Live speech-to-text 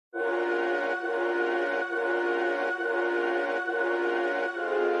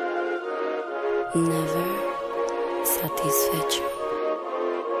never satisfecho.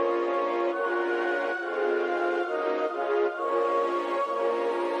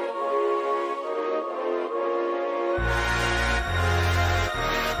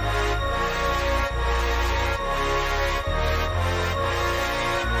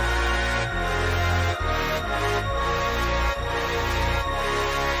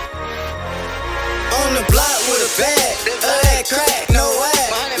 On the block with a bag, that crack, no ass.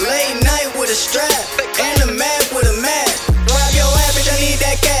 Late night with a strap, and a map with a mask. Rob your ass, bitch, I need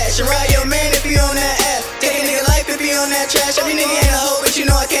that cash. And ride your man if you on that ass. Take a nigga life if you on that trash. Every nigga in a hoe, but you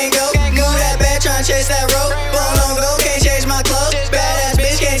know I can't go. Move that bad, tryna chase that rope. Bone on go, can't change my clothes. Badass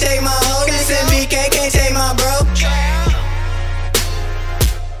bitch, can't take my hoe. This MBK, can't take my bro.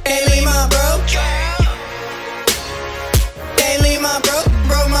 Can't leave my bro. Can't leave my bro.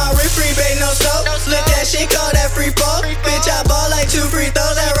 Bro, my wrist free, babe, no soap. Flip that shit, call that free fall. Bitch, I ball like 2 free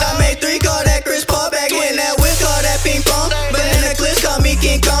throws. That rock made 3, call that Chris Paul. Back in that whip, call that ping pong. But in the clips, call me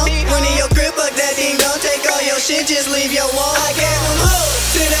King Kong. Running your crib, fuck that ding dong. Take all your shit, just leave your wall. I gave them hoes,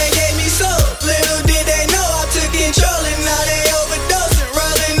 till they gave me soul. Little did they know I took control, and now they overdosing,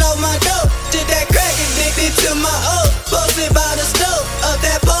 rolling off my dope. Did that crack, addicted to my O. Posted by the stove, up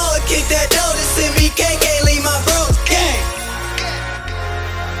that pole, kick that dough. This MBK, can't leave my bro. Gang.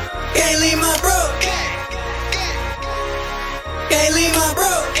 Can't leave my bro. Can't leave my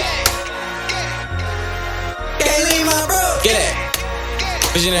bro. Can't leave my bro. Get it.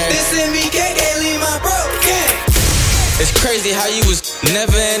 Visionary. This MBK, can't leave my bro. It's crazy how you was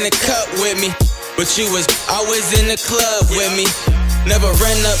never in the cup with me, but you was always in the club with me. Never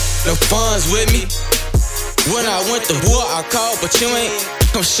ran up no funds with me. When I went to war, I called, but you ain't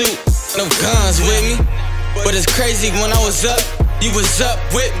come shoot no guns with me. But it's crazy when I was up, you was up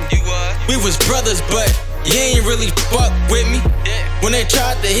with me. We was brothers, but you ain't really fuck with me. When they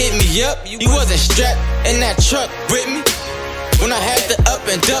tried to hit me up, you wasn't strapped in that truck with me. When I had to up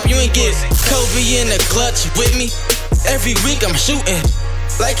and dump, you ain't get Kobe in the clutch with me. Every week I'm shooting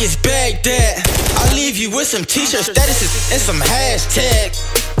like it's Baghdad. I leave you with some t-shirt statuses and some hashtag.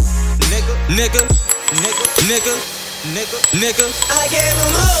 Nigga, nigga, nigga, nigga, nigga, nigga. I gave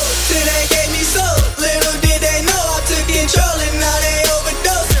them hoes, till they gave me soul. Little did they know I took control, and now they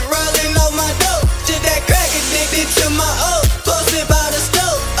overdosing, rolling off my dope. Did that crack, addicted to my O. Posted by the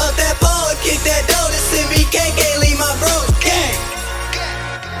stove, up that pole, kick that dough. This MBK, can't leave my bro. Gang.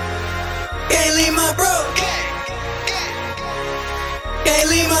 Can't leave my bro. Can't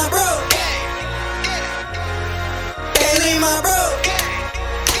leave my bro. Can't leave my bro.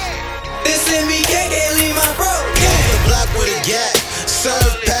 This MBK, can't leave my bro. Off the block with a gap,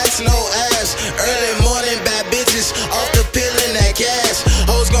 serve packs, no ass. Early morning, bad bitches, off the pill and that gas.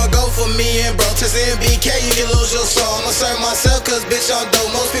 Hoes gon' go for me and bro, test MBK, you can lose your soul. I'ma serve myself, cause bitch, I'm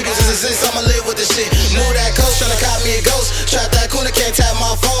dope. Most people just exist, I'ma live with the shit. Move that coast, tryna cop me a ghost. Trap that cooler, can't tap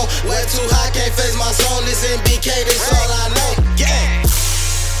my phone. Way too high, can't face my soul. This MBK, this all I know. Gang.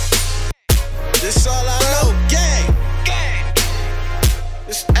 This all I know. Gang.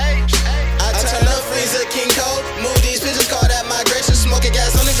 This I turn up, freezer, King Cole. Move these bitches, call that migration. Smoking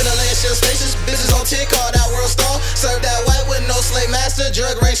gas, only for the land shell stations. Bitches on tick, call that world star. Serve that white with no slave master.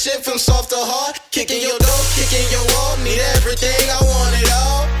 Drug range shit from soft to hard. Kicking your door, kicking your wall. Need everything, I want it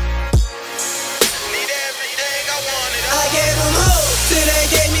all. Need everything, I want it all. I gave them hoes, till they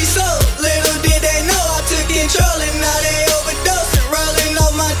gave me soul. Little did they know I took control, and now they overdosing, rolling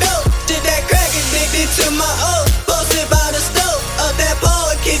off my dope. Did that crack, addicted to my O. Posted by the stove, up that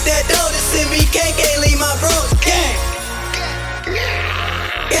pole, kick that dough. This MBK, can't leave my bro. Gang.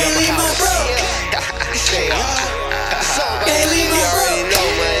 Can't leave my bro. Can't leave my bro.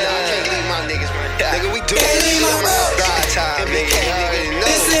 Nigga, we do Can't leave my bro. time, nigga.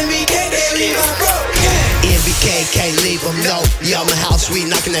 This MBK, can't leave my bro. MBK can't leave them, no. Yo, my house, we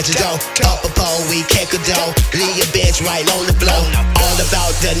knocking at your door. Up a pole, we kick a door. Leave your bitch right on the floor. All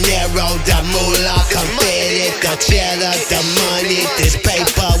about the narrow, the moolah, confetti, the cheddar, the money, this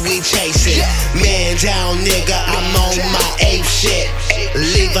paper we chasing. Man down, nigga, I'm on my ape shit.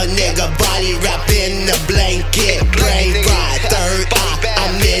 Leave a nigga body wrapped in the blanket. Brain fried, third eye,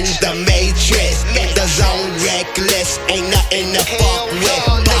 I'm in the matrix. The zone reckless, ain't nothing to fuck with.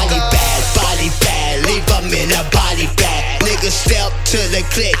 Body bad, leave him in a body bag. Nigga step to the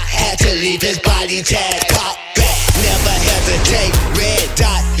click, had to leave his body tag. Pop back, never hesitate. Red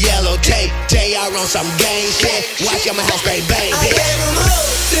dot, yellow tape. JR on some gang shit. Watch out my house, bang, bang, I bitch. gave them hoes,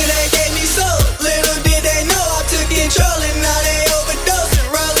 till they gave me soul. Little did they know I took control, and now they overdosing,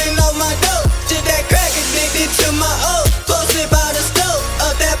 rolling off my dope. Did that crack, addicted to my O. Posted by the stove,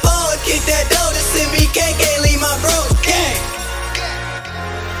 up that pole, kick that dough. This MBK, can't leave my bro. Gang.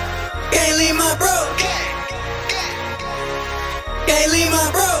 Can't leave my bro.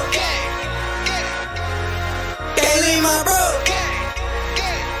 my bro.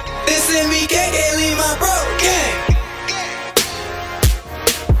 This MBK can't leave my bro.